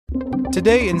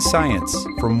Today in Science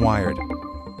from Wired.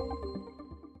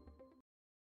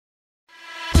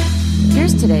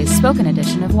 Here's today's spoken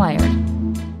edition of Wired.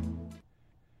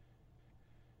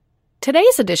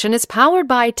 Today's edition is powered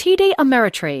by TD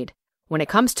Ameritrade. When it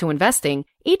comes to investing,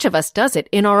 each of us does it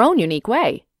in our own unique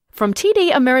way. From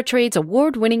TD Ameritrade's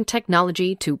award-winning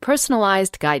technology to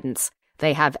personalized guidance,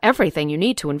 they have everything you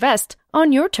need to invest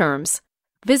on your terms.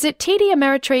 Visit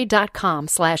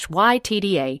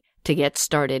tdameritrade.com/YTDA to get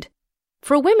started.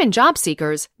 For women job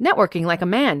seekers, networking like a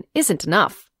man isn't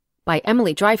enough. By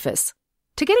Emily Dreyfus.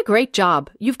 To get a great job,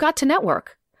 you've got to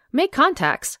network. Make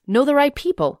contacts, know the right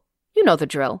people. You know the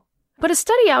drill. But a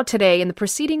study out today in the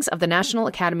Proceedings of the National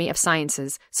Academy of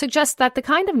Sciences suggests that the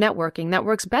kind of networking that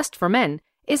works best for men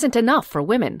isn't enough for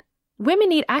women. Women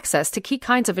need access to key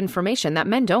kinds of information that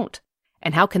men don't.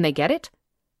 And how can they get it?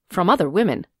 From other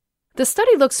women. The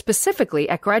study looks specifically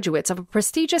at graduates of a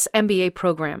prestigious MBA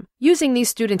program, using these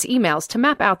students' emails to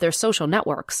map out their social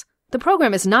networks. The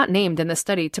program is not named in the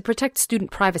study to protect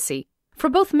student privacy. For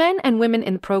both men and women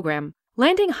in the program,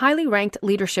 landing highly ranked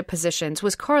leadership positions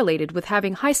was correlated with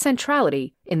having high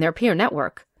centrality in their peer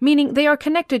network, meaning they are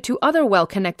connected to other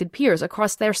well-connected peers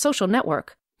across their social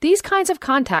network. These kinds of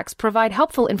contacts provide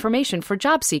helpful information for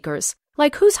job seekers,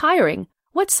 like who's hiring,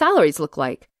 what salaries look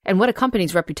like, and what a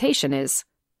company's reputation is.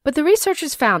 But the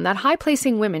researchers found that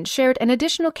high-placing women shared an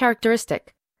additional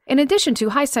characteristic. In addition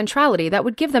to high centrality that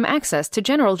would give them access to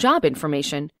general job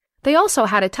information, they also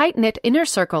had a tight-knit inner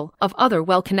circle of other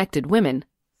well-connected women.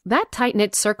 That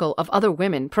tight-knit circle of other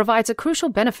women provides a crucial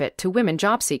benefit to women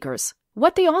job seekers,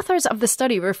 what the authors of the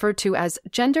study referred to as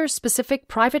gender-specific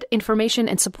private information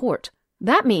and support.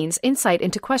 That means insight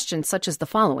into questions such as the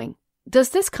following.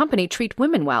 Does this company treat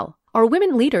women well? Are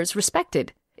women leaders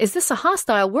respected? Is this a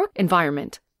hostile work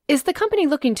environment? Is the company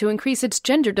looking to increase its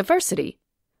gender diversity?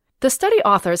 The study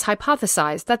authors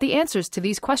hypothesized that the answers to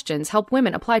these questions help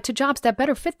women apply to jobs that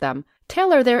better fit them,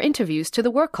 tailor their interviews to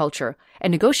the work culture,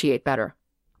 and negotiate better.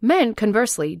 Men,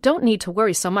 conversely, don't need to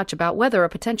worry so much about whether a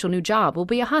potential new job will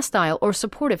be a hostile or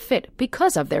supportive fit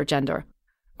because of their gender.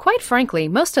 Quite frankly,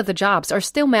 most of the jobs are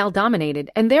still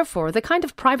male-dominated, and therefore the kind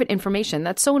of private information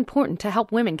that's so important to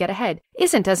help women get ahead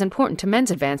isn't as important to men's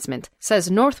advancement,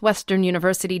 says Northwestern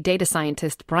University data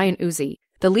scientist Brian Uzi,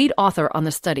 the lead author on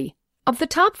the study. Of the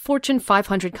top Fortune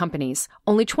 500 companies,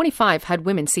 only 25 had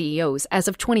women CEOs as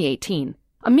of 2018,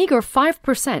 a meager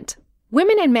 5%.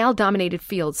 Women in male-dominated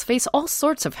fields face all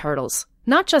sorts of hurdles,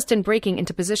 not just in breaking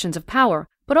into positions of power,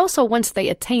 but also once they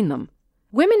attain them.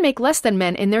 Women make less than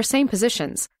men in their same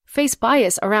positions, face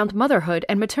bias around motherhood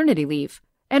and maternity leave,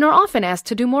 and are often asked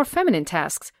to do more feminine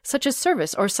tasks, such as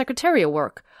service or secretarial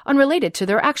work, unrelated to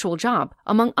their actual job,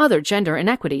 among other gender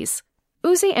inequities.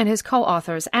 Uzi and his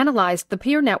co-authors analyzed the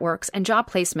peer networks and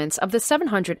job placements of the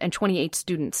 728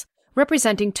 students,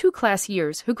 representing 2 class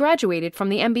years who graduated from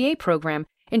the MBA program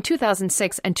in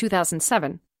 2006 and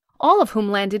 2007, all of whom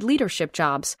landed leadership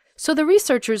jobs, so the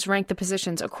researchers ranked the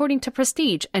positions according to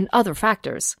prestige and other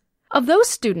factors. Of those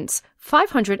students,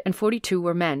 542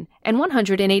 were men and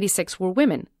 186 were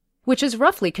women, which is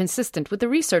roughly consistent with the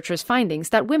researchers' findings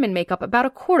that women make up about a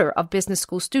quarter of business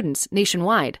school students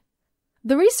nationwide.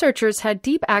 The researchers had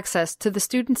deep access to the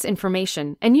students'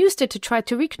 information and used it to try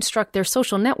to reconstruct their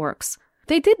social networks.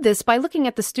 They did this by looking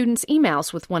at the students'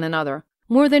 emails with one another,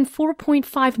 more than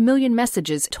 4.5 million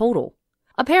messages total.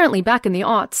 Apparently, back in the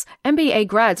aughts, MBA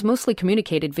grads mostly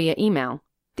communicated via email.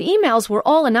 The emails were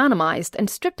all anonymized and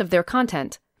stripped of their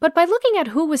content, but by looking at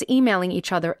who was emailing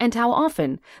each other and how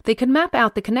often, they could map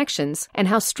out the connections and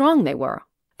how strong they were.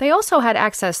 They also had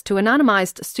access to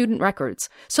anonymized student records,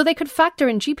 so they could factor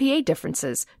in GPA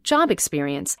differences, job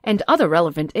experience, and other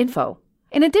relevant info.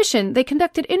 In addition, they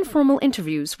conducted informal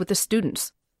interviews with the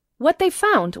students. What they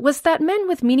found was that men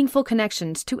with meaningful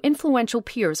connections to influential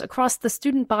peers across the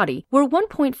student body were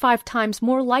 1.5 times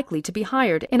more likely to be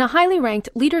hired in a highly ranked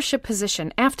leadership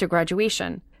position after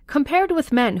graduation, compared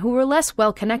with men who were less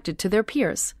well connected to their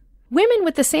peers. Women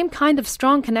with the same kind of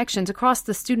strong connections across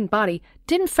the student body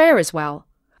didn't fare as well.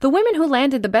 The women who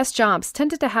landed the best jobs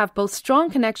tended to have both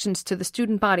strong connections to the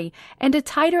student body and a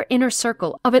tighter inner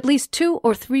circle of at least 2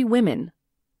 or 3 women.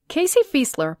 Casey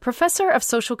Fiesler, professor of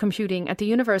social computing at the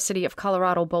University of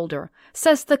Colorado Boulder,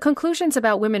 says the conclusions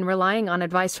about women relying on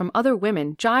advice from other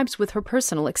women jibes with her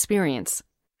personal experience.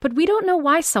 But we don't know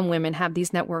why some women have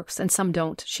these networks and some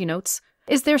don't, she notes.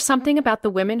 Is there something about the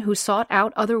women who sought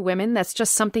out other women that's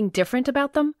just something different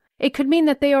about them? It could mean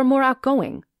that they are more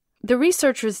outgoing. The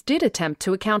researchers did attempt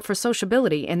to account for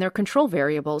sociability in their control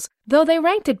variables, though they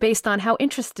ranked it based on how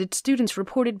interested students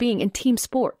reported being in team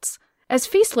sports. As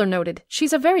Fiesler noted,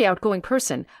 she's a very outgoing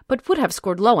person, but would have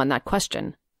scored low on that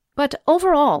question. But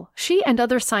overall, she and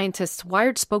other scientists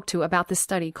Wired spoke to about this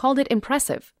study called it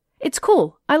impressive. It's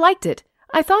cool. I liked it.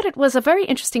 I thought it was a very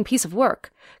interesting piece of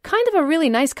work. Kind of a really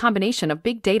nice combination of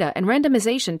big data and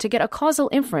randomization to get a causal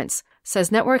inference,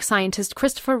 says network scientist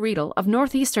Christopher Riedel of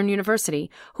Northeastern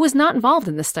University, who is not involved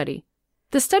in the study.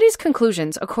 The study's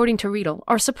conclusions, according to Riedel,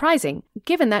 are surprising,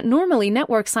 given that normally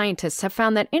network scientists have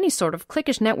found that any sort of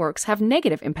cliquish networks have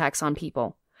negative impacts on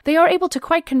people. They are able to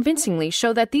quite convincingly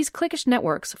show that these cliquish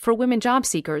networks for women job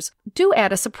seekers do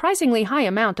add a surprisingly high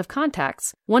amount of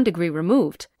contacts, 1 degree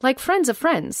removed, like friends of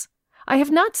friends. I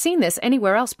have not seen this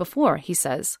anywhere else before, he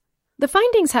says. The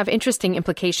findings have interesting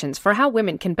implications for how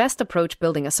women can best approach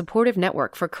building a supportive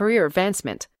network for career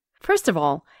advancement. First of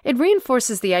all, it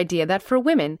reinforces the idea that for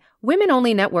women,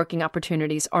 women-only networking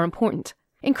opportunities are important.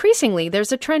 Increasingly,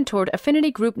 there's a trend toward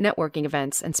affinity group networking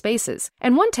events and spaces,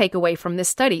 and one takeaway from this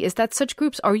study is that such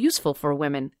groups are useful for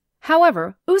women.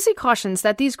 However, Uzi cautions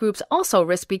that these groups also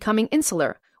risk becoming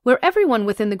insular, where everyone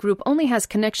within the group only has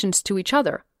connections to each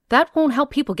other. That won't help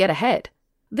people get ahead.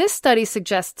 This study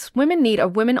suggests women need a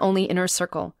women-only inner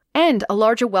circle and a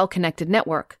larger well-connected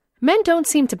network. Men don't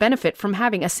seem to benefit from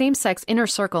having a same-sex inner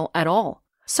circle at all.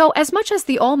 So as much as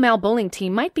the all-male bowling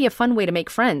team might be a fun way to make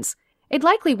friends, it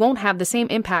likely won't have the same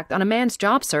impact on a man's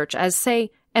job search as,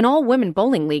 say, an all-women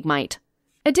bowling league might.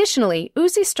 Additionally,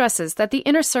 Uzi stresses that the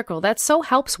inner circle that so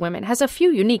helps women has a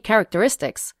few unique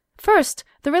characteristics. First,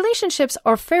 the relationships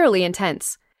are fairly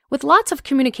intense, with lots of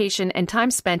communication and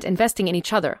time spent investing in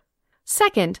each other.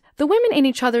 Second, the women in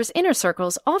each other's inner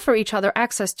circles offer each other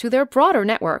access to their broader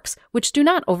networks, which do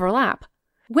not overlap.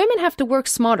 Women have to work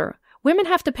smarter. Women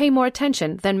have to pay more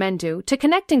attention than men do to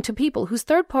connecting to people whose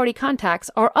third-party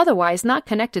contacts are otherwise not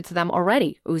connected to them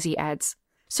already, Uzi adds.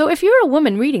 So if you're a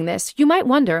woman reading this, you might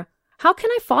wonder, how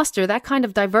can I foster that kind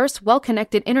of diverse,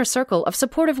 well-connected inner circle of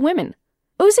supportive women?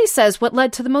 Uzi says what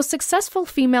led to the most successful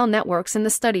female networks in the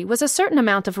study was a certain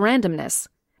amount of randomness.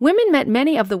 Women met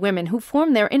many of the women who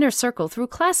formed their inner circle through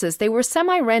classes they were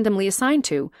semi-randomly assigned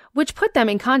to, which put them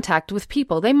in contact with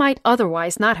people they might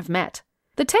otherwise not have met.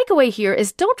 The takeaway here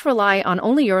is don't rely on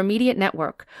only your immediate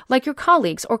network, like your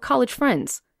colleagues or college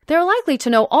friends. They're likely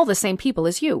to know all the same people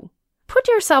as you. Put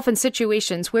yourself in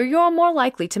situations where you're more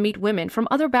likely to meet women from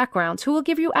other backgrounds who will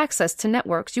give you access to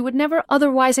networks you would never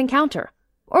otherwise encounter.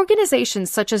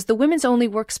 Organizations such as the women's-only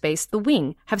workspace, The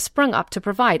Wing, have sprung up to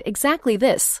provide exactly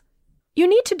this. You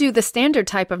need to do the standard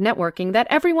type of networking that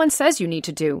everyone says you need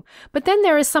to do, but then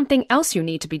there is something else you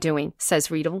need to be doing, says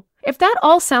Riedel. If that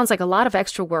all sounds like a lot of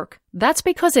extra work, that's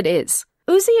because it is.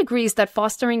 Uzi agrees that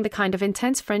fostering the kind of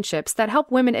intense friendships that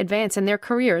help women advance in their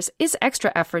careers is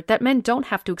extra effort that men don't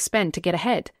have to expend to get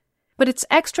ahead. But it's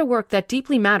extra work that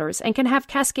deeply matters and can have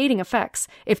cascading effects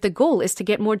if the goal is to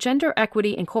get more gender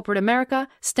equity in corporate America,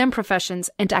 STEM professions,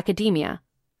 and academia.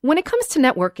 When it comes to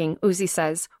networking, Uzi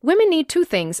says, women need 2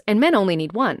 things and men only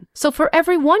need 1. So for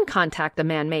every 1 contact a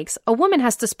man makes, a woman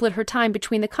has to split her time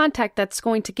between the contact that's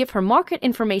going to give her market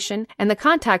information and the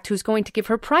contact who's going to give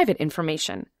her private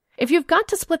information. If you've got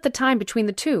to split the time between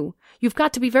the 2, you've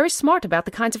got to be very smart about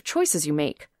the kinds of choices you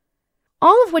make.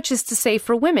 All of which is to say,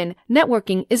 for women,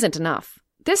 networking isn't enough.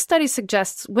 This study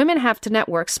suggests women have to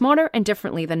network smarter and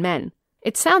differently than men.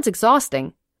 It sounds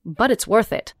exhausting, but it's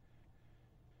worth it.